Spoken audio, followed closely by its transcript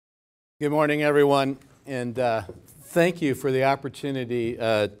Good morning, everyone, and thank you for the opportunity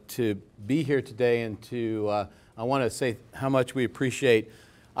to be here today and to, I want to say how much we appreciate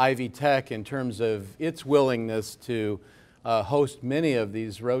Ivy Tech in terms of its willingness to host many of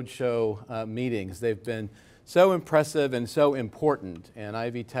these roadshow meetings. They've been so impressive and so important, and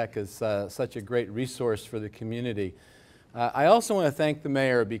Ivy Tech is such a great resource for the community. I also want to thank the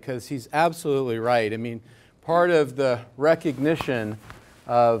mayor because he's absolutely right. I mean, part of the recognition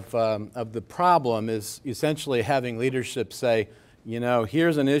of the problem is essentially having leadership say, you know,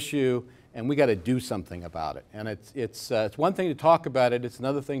 here's an issue and we got to do something about it. And it's one thing to talk about it, it's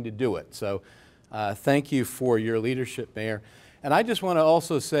another thing to do it. So thank you for your leadership, Mayor. And I just want to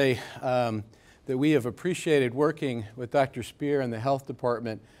also say that we have appreciated working with Dr. Spear and the Health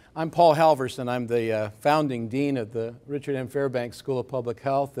Department. I'm Paul Halverson. I'm the founding dean of the Richard M. Fairbanks School of Public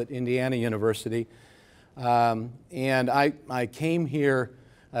Health at Indiana University. And I came here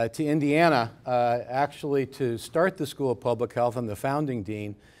to Indiana actually to start the School of Public Health. I'm the founding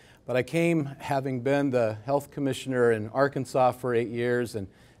dean, but I came having been the health commissioner in Arkansas for 8 years and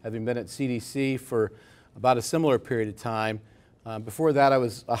having been at CDC for about a similar period of time. Before that I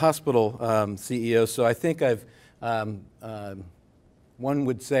was a hospital CEO, so I think I've, one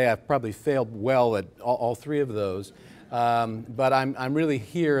would say I've probably failed well at all three of those. But I'm really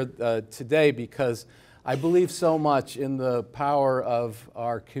here today because I believe so much in the power of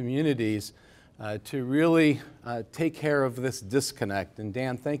our communities to really take care of this disconnect. And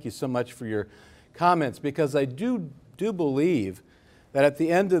Dan, thank you so much for your comments, because I do believe that at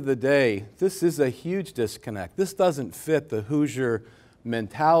the end of the day, this is a huge disconnect. This doesn't fit the Hoosier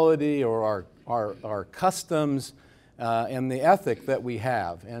mentality or our customs and the ethic that we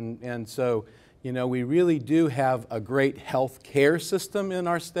have. And so, you know, we really do have a great health care system in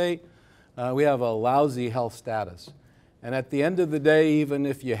our state. We have a lousy health status. And at the end of the day, even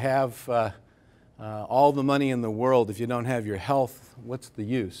if you have all the money in the world, if you don't have your health, what's the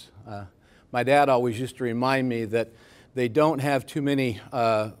use? My dad always used to remind me that they don't have too many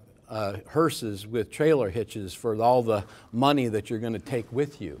hearses with trailer hitches for all the money that you're going to take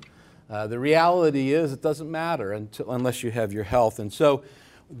with you. The reality is it doesn't matter unless you have your health. And so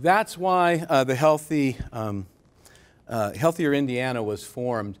that's why the Healthier Indiana was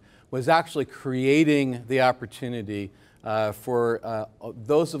formed, was actually creating the opportunity for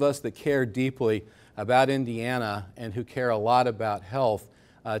those of us that care deeply about Indiana and who care a lot about health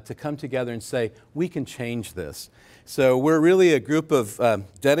to come together and say, we can change this. So we're really a group of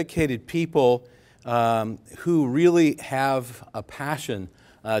dedicated people who really have a passion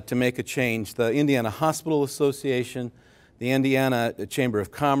to make a change. The Indiana Hospital Association, the Indiana Chamber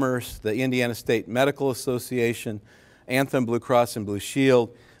of Commerce, the Indiana State Medical Association, Anthem Blue Cross and Blue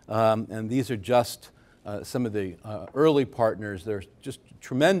Shield, and these are just some of the early partners. There's just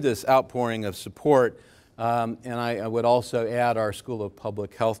tremendous outpouring of support, and I would also add our School of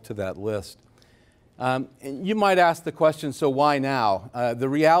Public Health to that list. And you might ask the question, so why now? The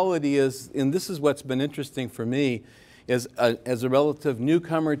reality is, and this is what's been interesting for me, is as a relative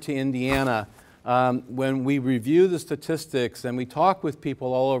newcomer to Indiana, when we review the statistics and we talk with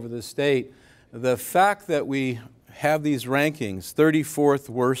people all over the state, the fact that we have these rankings, 34th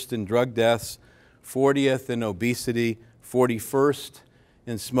worst in drug deaths, 40th in obesity, 41st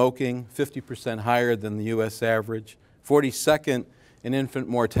in smoking, 50% higher than the U.S. average, 42nd in infant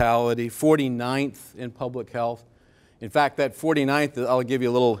mortality, 49th in public health. In fact, that 49th, I'll give you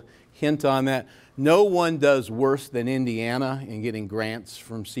a little hint on that. No one does worse than Indiana in getting grants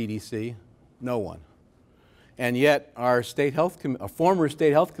from CDC. No one. And yet our former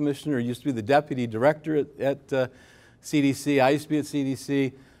state health commissioner used to be the deputy director at CDC. I used to be at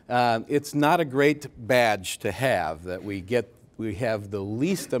CDC. It's not a great badge to have that we have the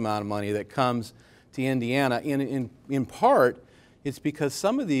least amount of money that comes to Indiana. In part, it's because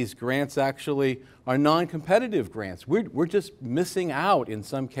some of these grants actually are non-competitive grants. We're just missing out in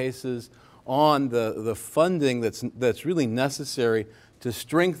some cases on the funding that's really necessary to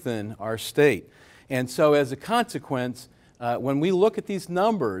strengthen our state. And so as a consequence, when we look at these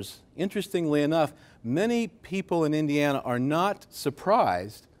numbers, interestingly enough, many people in Indiana are not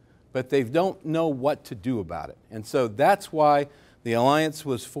surprised, but they don't know what to do about it. And so that's why the Alliance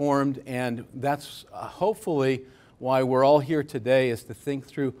was formed, and that's hopefully why we're all here today, is to think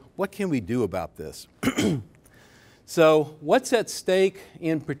through what can we do about this. So what's at stake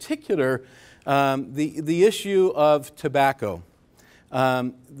in particular? The issue of tobacco.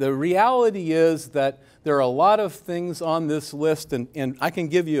 The reality is that there are a lot of things on this list, and I can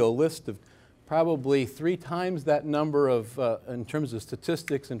give you a list of probably 3 times that number of, in terms of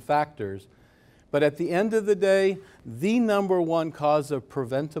statistics and factors. But at the end of the day, the #1 cause of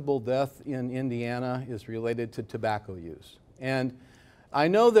preventable death in Indiana is related to tobacco use. And I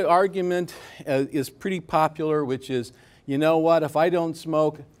know the argument is pretty popular, which is, you know what, if I don't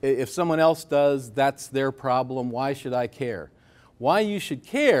smoke, if someone else does, that's their problem. Why should I care? Why you should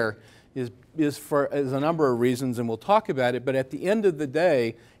care is for a number of reasons, and we'll talk about it, but at the end of the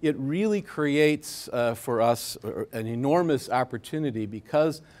day, it really creates for us an enormous opportunity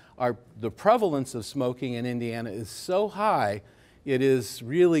because the prevalence of smoking in Indiana is so high, it is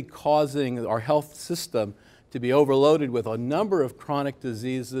really causing our health system to be overloaded with a number of chronic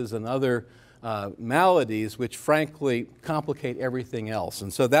diseases and other maladies which frankly complicate everything else.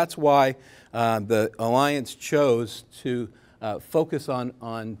 And so that's why the Alliance chose to focus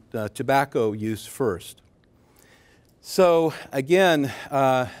on tobacco use first. So again,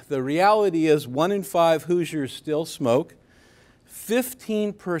 the reality is 1 in 5 Hoosiers still smoke.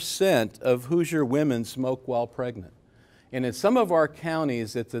 15% of Hoosier women smoke while pregnant. And in some of our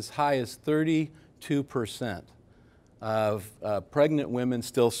counties, it's as high as 32% of pregnant women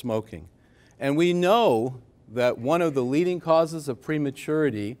still smoking. And we know that one of the leading causes of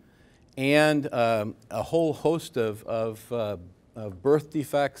prematurity and a whole host of birth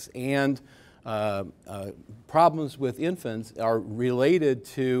defects and problems with infants are related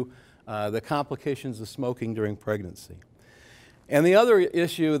to the complications of smoking during pregnancy. And the other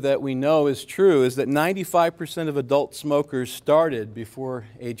issue that we know is true is that 95% of adult smokers started before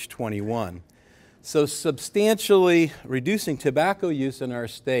age 21. So substantially reducing tobacco use in our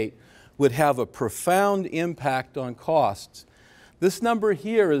state would have a profound impact on costs. This number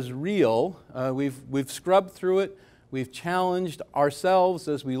here is real. We've scrubbed through it. We've challenged ourselves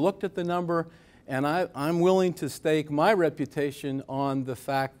as we looked at the number, and I'm willing to stake my reputation on the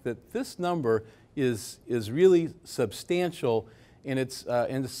fact that this number is really substantial, and it's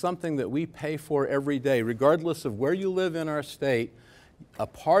something that we pay for every day, regardless of where you live in our state. A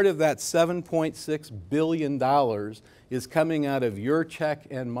part of that $7.6 billion is coming out of your check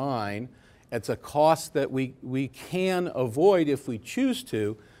and mine. It's a cost that we can avoid if we choose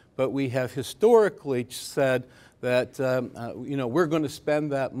to, but we have historically said that we're going to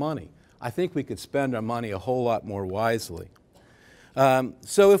spend that money. I think we could spend our money a whole lot more wisely.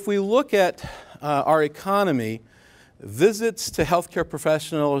 So if we look at our economy, visits to healthcare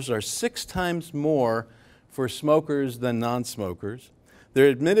professionals are 6 times more for smokers than non-smokers. They're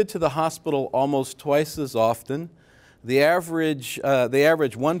admitted to the hospital almost twice as often. They average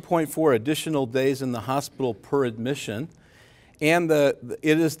 1.4 additional days in the hospital per admission, and it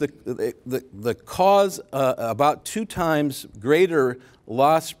is the cause about 2 times greater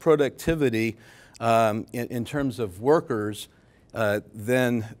lost productivity in terms of workers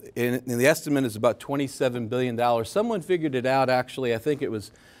than, and the estimate is about $27 billion. Someone figured it out, actually. I think it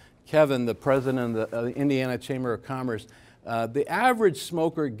was Kevin, the president of the Indiana Chamber of Commerce. The average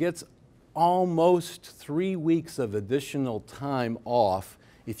smoker gets almost 3 weeks of additional time off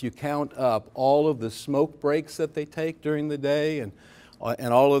if you count up all of the smoke breaks that they take during the day and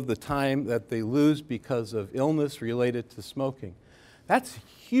all of the time that they lose because of illness related to smoking. That's a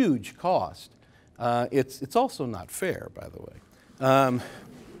huge cost. It's also not fair, by the way.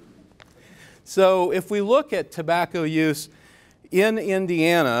 So if we look at tobacco use in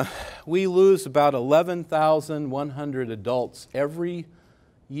Indiana, we lose about 11,100 adults every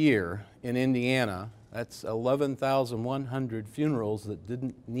year in Indiana. That's 11,100 funerals that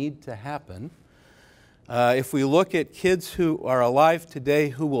didn't need to happen. If we look at kids who are alive today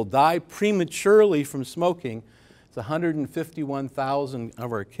who will die prematurely from smoking, it's 151,000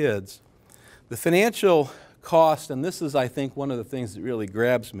 of our kids. The financial cost, and this is, I think, one of the things that really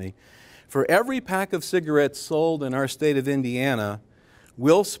grabs me, for every pack of cigarettes sold in our state of Indiana,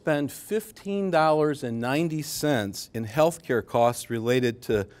 we'll spend $15.90 in healthcare costs related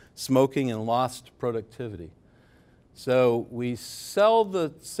to smoking and lost productivity. So we sell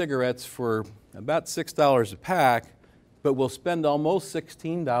the cigarettes for about $6 a pack, but we'll spend almost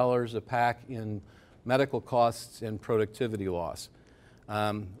 $16 a pack in medical costs and productivity loss.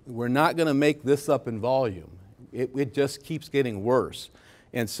 We're not going to make this up in volume. It just keeps getting worse.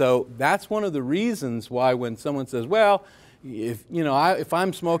 And so that's one of the reasons why when someone says, well, if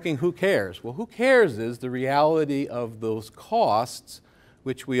I'm smoking, who cares? Well, who cares is the reality of those costs,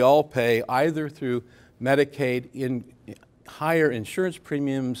 which we all pay either through Medicaid, in higher insurance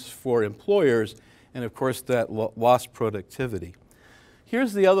premiums for employers, and of course that lost productivity.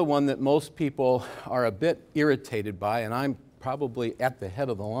 Here's the other one that most people are a bit irritated by, and I'm probably at the head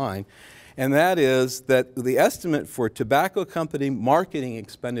of the line, and that is that the estimate for tobacco company marketing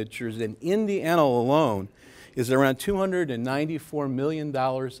expenditures in Indiana alone is around $294 million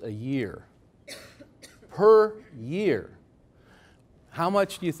a year. per year. How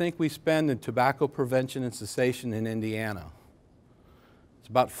much do you think we spend in tobacco prevention and cessation in Indiana? It's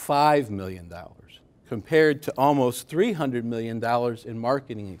about $5 million compared to almost $300 million in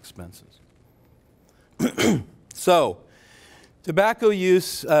marketing expenses. So, tobacco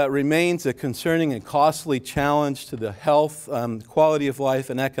use remains a concerning and costly challenge to the health, quality of life,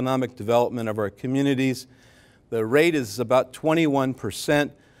 and economic development of our communities. The rate is about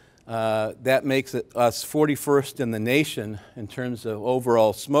 21%. That makes us 41st in the nation in terms of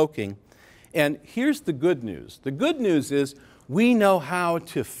overall smoking. And here's the good news. The good news is we know how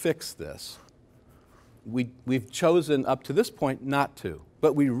to fix this. We've chosen up to this point not to,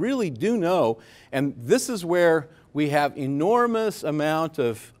 but we really do know, and this is where we have enormous amount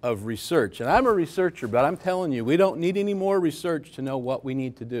of research. And I'm a researcher, but I'm telling you, we don't need any more research to know what we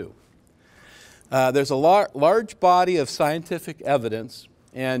need to do. There's a large body of scientific evidence,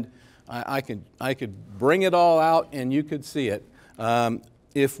 and I could bring it all out and you could see it.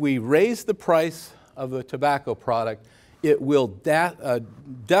 If we raise the price of a tobacco product, it will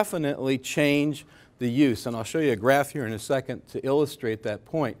definitely change the use. And I'll show you a graph here in a second to illustrate that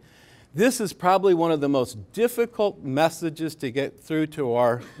point. This is probably one of the most difficult messages to get through to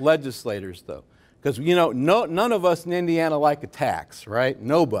our legislators, though. Because, you know, none of us in Indiana like a tax, right?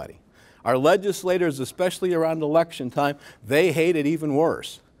 Nobody. Our legislators, especially around election time, they hate it even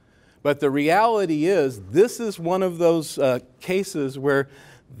worse. But the reality is, this is one of those cases where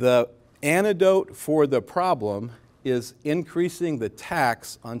the antidote for the problem is increasing the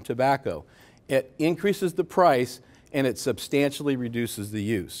tax on tobacco. It increases the price and it substantially reduces the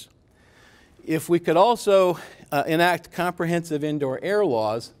use. If we could also enact comprehensive indoor air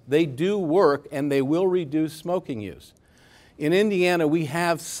laws, they do work and they will reduce smoking use. In Indiana, we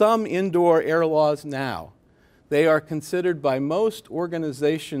have some indoor air laws now. They are considered by most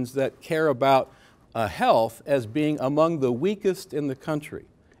organizations that care about health as being among the weakest in the country.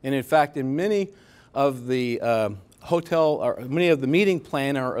 And in fact, in many of the many of the meeting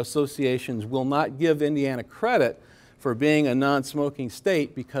planner associations will not give Indiana credit for being a non-smoking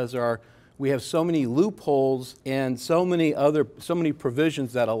state because we have so many loopholes and so many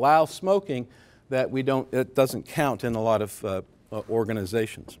provisions that allow smoking that it doesn't count in a lot of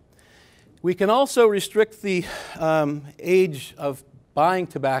organizations. We can also restrict the age of buying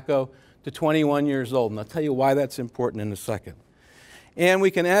tobacco to 21 years old, and I'll tell you why that's important in a second. And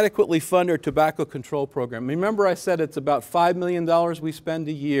we can adequately fund our tobacco control program. Remember I said it's about $5 million we spend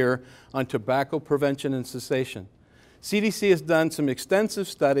a year on tobacco prevention and cessation. CDC has done some extensive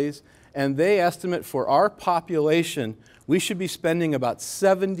studies, and they estimate for our population we should be spending about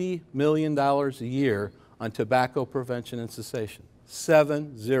 $70 million a year on tobacco prevention and cessation.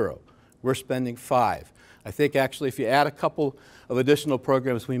 7-0. We're spending 5. I think actually if you add a couple of additional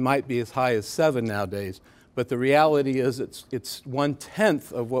programs, we might be as high as 7 nowadays. But the reality is it's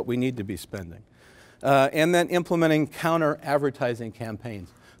 1/10 of what we need to be spending. And then implementing counter-advertising campaigns.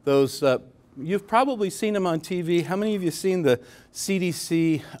 Those, you've probably seen them on TV. How many of you have seen the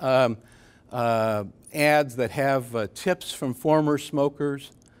CDC ads that have tips from former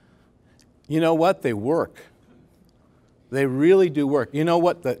smokers? You know what? They work. They really do work. You know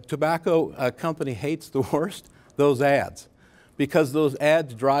what the tobacco company hates the worst? Those ads. Because those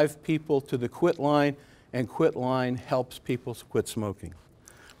ads drive people to the quit line, and quit line helps people quit smoking.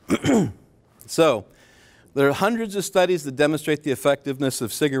 So, there are hundreds of studies that demonstrate the effectiveness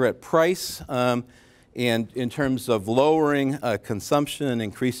of cigarette price and in terms of lowering consumption and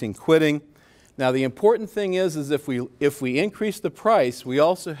increasing quitting. Now, the important thing is if we increase the price, we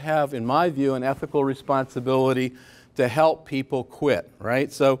also have, in my view, an ethical responsibility to help people quit,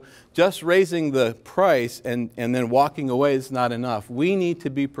 right? So just raising the price and then walking away is not enough. We need to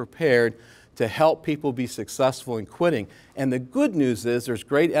be prepared to help people be successful in quitting. And the good news is there's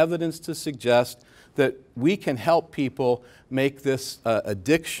great evidence to suggest that we can help people make this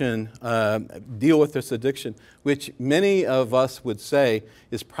addiction, deal with this addiction, which many of us would say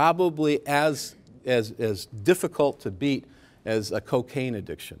is probably as difficult to beat as a cocaine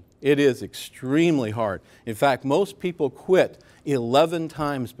addiction. It is extremely hard. In fact, most people quit 11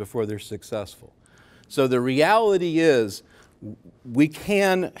 times before they're successful. So the reality is we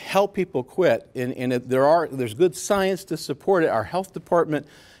can help people quit, and there's good science to support it. Our health department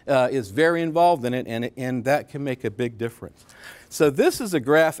is very involved in it, and that can make a big difference. So this is a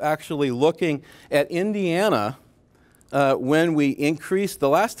graph actually looking at Indiana when we increased, the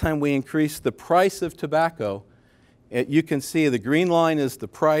last time we increased the price of tobacco. You can see the green line is the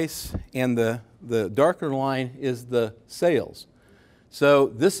price, and the darker line is the sales. So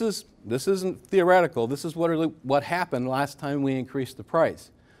this isn't theoretical. This is what happened last time we increased the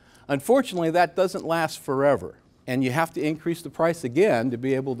price. Unfortunately, that doesn't last forever, and you have to increase the price again to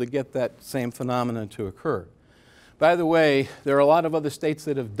be able to get that same phenomenon to occur. By the way, there are a lot of other states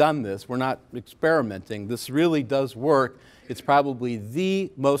that have done this. We're not experimenting. This really does work. It's probably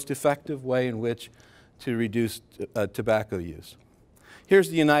the most effective way in which to reduce tobacco use. Here's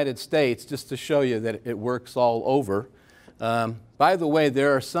the United States, just to show you that it works all over. By the way,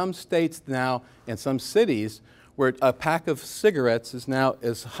 there are some states now and some cities where a pack of cigarettes is now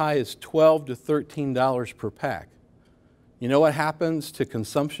as high as $12 to $13 per pack. You know what happens to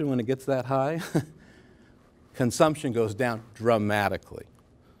consumption when it gets that high? Consumption goes down dramatically.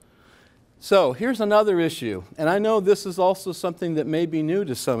 So here's another issue, and I know this is also something that may be new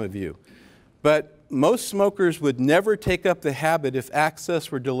to some of you, but most smokers would never take up the habit if access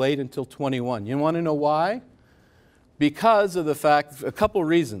were delayed until 21. You want to know why? Because of the fact, a couple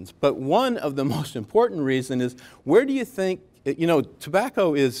reasons, but one of the most important reasons is, where do you think,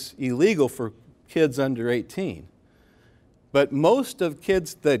 tobacco is illegal for kids under 18, but most of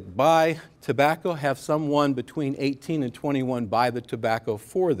kids that buy tobacco have someone between 18 and 21 buy the tobacco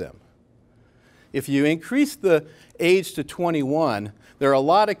for them. If you increase the age to 21, there are a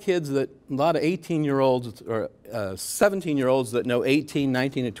lot of kids a lot of 18-year-olds or 17-year-olds that know 18,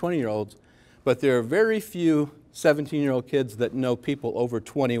 19, and 20-year-olds, but there are very few 17-year-old kids that know people over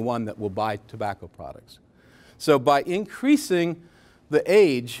 21 that will buy tobacco products. So by increasing the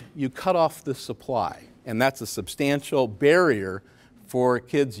age, you cut off the supply, and that's a substantial barrier for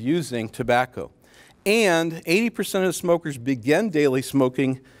kids using tobacco. And 80% of smokers begin daily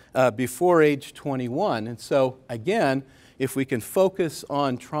smoking before age 21. And so, again, if we can focus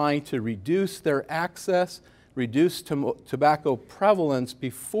on trying to reduce their access, reduce tobacco prevalence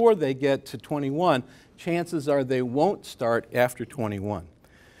before they get to 21, chances are they won't start after 21.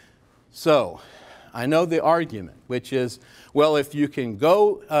 So, I know the argument, which is, well, if you can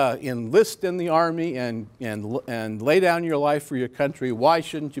go enlist in the Army and lay down your life for your country, why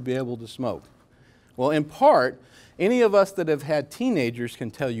shouldn't you be able to smoke? Well, in part, any of us that have had teenagers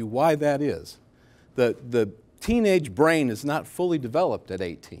can tell you why that is. The teenage brain is not fully developed at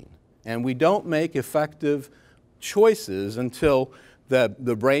 18, and we don't make effective choices until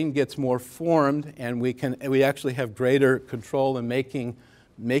the brain gets more formed and we actually have greater control in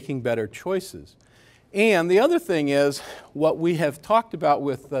making better choices. And the other thing is, what we have talked about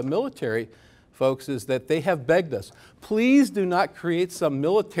with the military folks is that they have begged us, please do not create some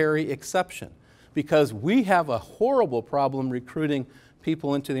military exception, because we have a horrible problem recruiting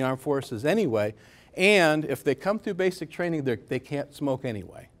people into the armed forces anyway, and if they come through basic training, they can't smoke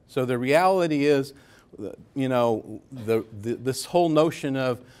anyway. So the reality is, this whole notion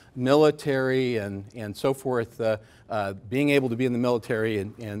of military and so forth, being able to be in the military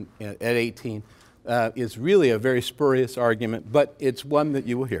at 18 is really a very spurious argument, but it's one that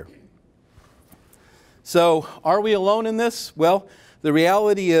you will hear. So are we alone in this? Well, the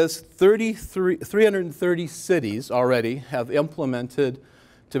reality is 330 cities already have implemented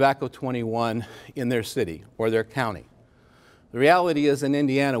Tobacco 21 in their city or their county. The reality is, in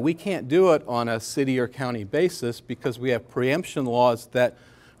Indiana, we can't do it on a city or county basis because we have preemption laws that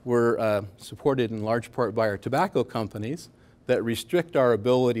were supported in large part by our tobacco companies that restrict our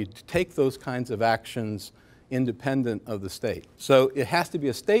ability to take those kinds of actions independent of the state. So it has to be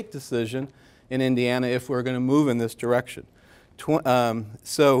a state decision in Indiana if we're going to move in this direction.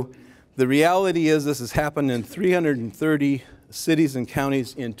 So the reality is, this has happened in 330 cities and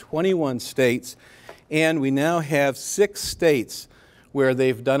counties in 21 states, and we now have 6 states where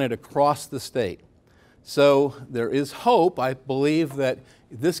they've done it across the state. So there is hope. I believe that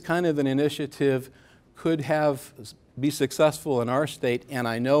this kind of an initiative could be successful in our state, and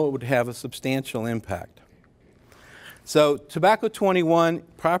I know it would have a substantial impact. So Tobacco 21,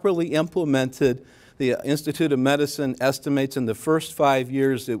 properly implemented, the Institute of Medicine estimates in the first 5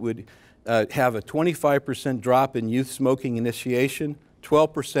 years it would have a 25% drop in youth smoking initiation,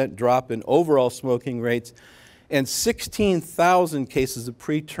 12% drop in overall smoking rates, and 16,000 cases of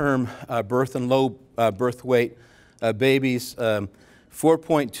preterm birth and low birth weight babies,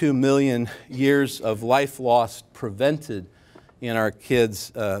 4.2 million years of life lost prevented in our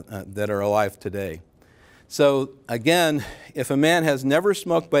kids that are alive today. So again, if a man has never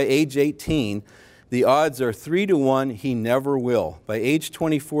smoked by age 18, the odds are 3 to 1 he never will. By age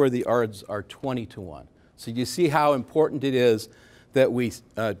 24, the odds are 20 to 1. So you see how important it is that we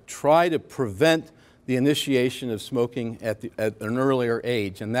try to prevent the initiation of smoking at an earlier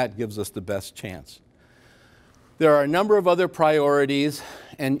age, and that gives us the best chance. There are a number of other priorities,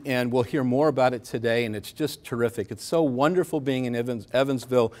 and we'll hear more about it today, and it's just terrific. It's so wonderful being in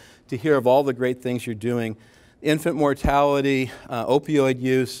Evansville to hear of all the great things you're doing. Infant mortality, opioid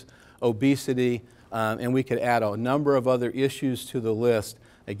use, obesity, and we could add a number of other issues to the list.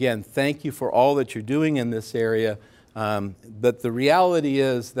 Again, thank you for all that you're doing in this area. But the reality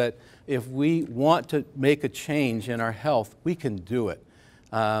is that if we want to make a change in our health, we can do it.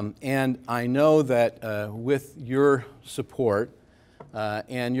 And I know that with your support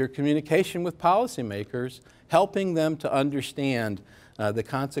and your communication with policymakers, helping them to understand the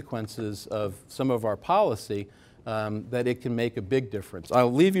consequences of some of our policy, that it can make a big difference.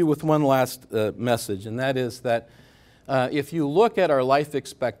 I'll leave you with one last message, and that is that if you look at our life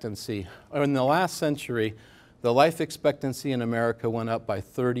expectancy, in the last century, the life expectancy in America went up by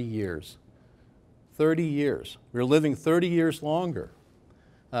 30 years. 30 years. We're living 30 years longer.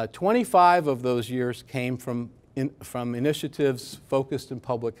 25 of those years came from initiatives focused in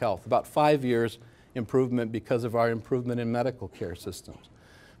public health. About 5 years improvement because of our improvement in medical care systems.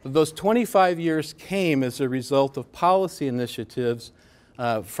 But those 25 years came as a result of policy initiatives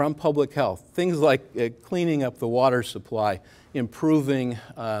from public health. Things like cleaning up the water supply, improving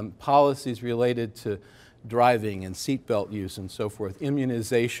policies related to driving and seatbelt use and so forth,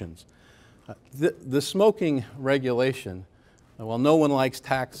 immunizations. The smoking regulation, while no one likes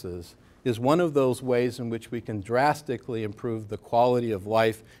taxes, is one of those ways in which we can drastically improve the quality of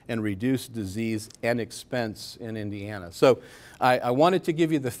life and reduce disease and expense in Indiana. So I wanted to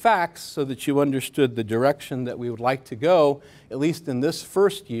give you the facts so that you understood the direction that we would like to go, at least in this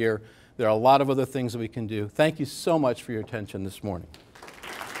first year. There are a lot of other things that we can do. Thank you so much for your attention this morning.